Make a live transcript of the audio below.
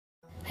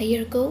A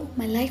year ago,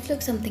 my life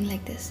looked something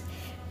like this.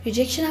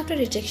 Rejection after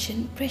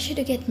rejection, pressure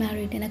to get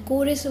married, and a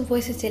chorus of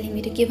voices telling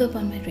me to give up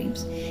on my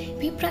dreams.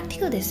 Be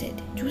practical, they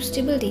said. Choose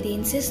stability, they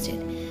insisted.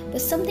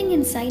 But something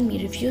inside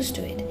me refused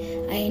to it.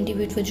 I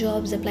interviewed for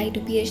jobs, applied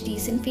to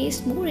PhDs, and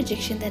faced more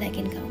rejection than I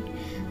can count.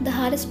 The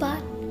hardest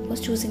part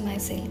was choosing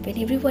myself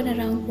when everyone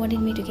around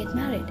wanted me to get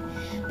married.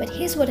 But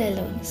here's what I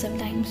learned.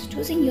 Sometimes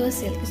choosing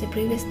yourself is the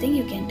bravest thing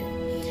you can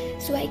do.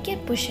 So I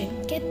kept pushing,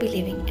 kept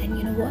believing, and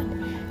you know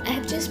what? I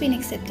have just been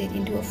accepted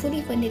into a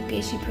fully funded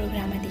PhD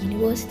program at the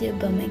University of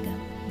Birmingham.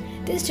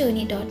 This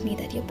journey taught me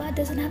that your path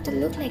doesn't have to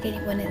look like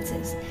anyone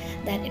else's,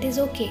 that it is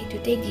okay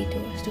to take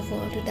detours, to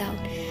fall, to doubt,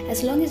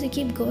 as long as you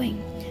keep going.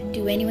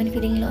 To anyone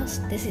feeling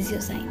lost, this is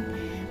your sign.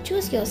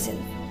 Choose yourself.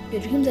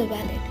 Your dreams are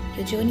valid.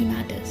 Your journey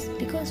matters.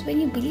 Because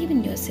when you believe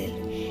in yourself,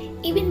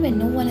 even when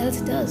no one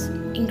else does,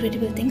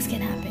 incredible things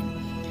can happen.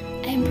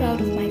 I am proud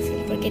of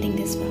myself for getting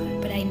this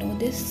far, but I know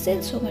there's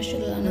still so much to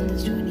learn on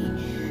this journey,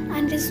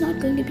 and it's not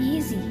going to be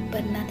easy,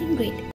 but nothing great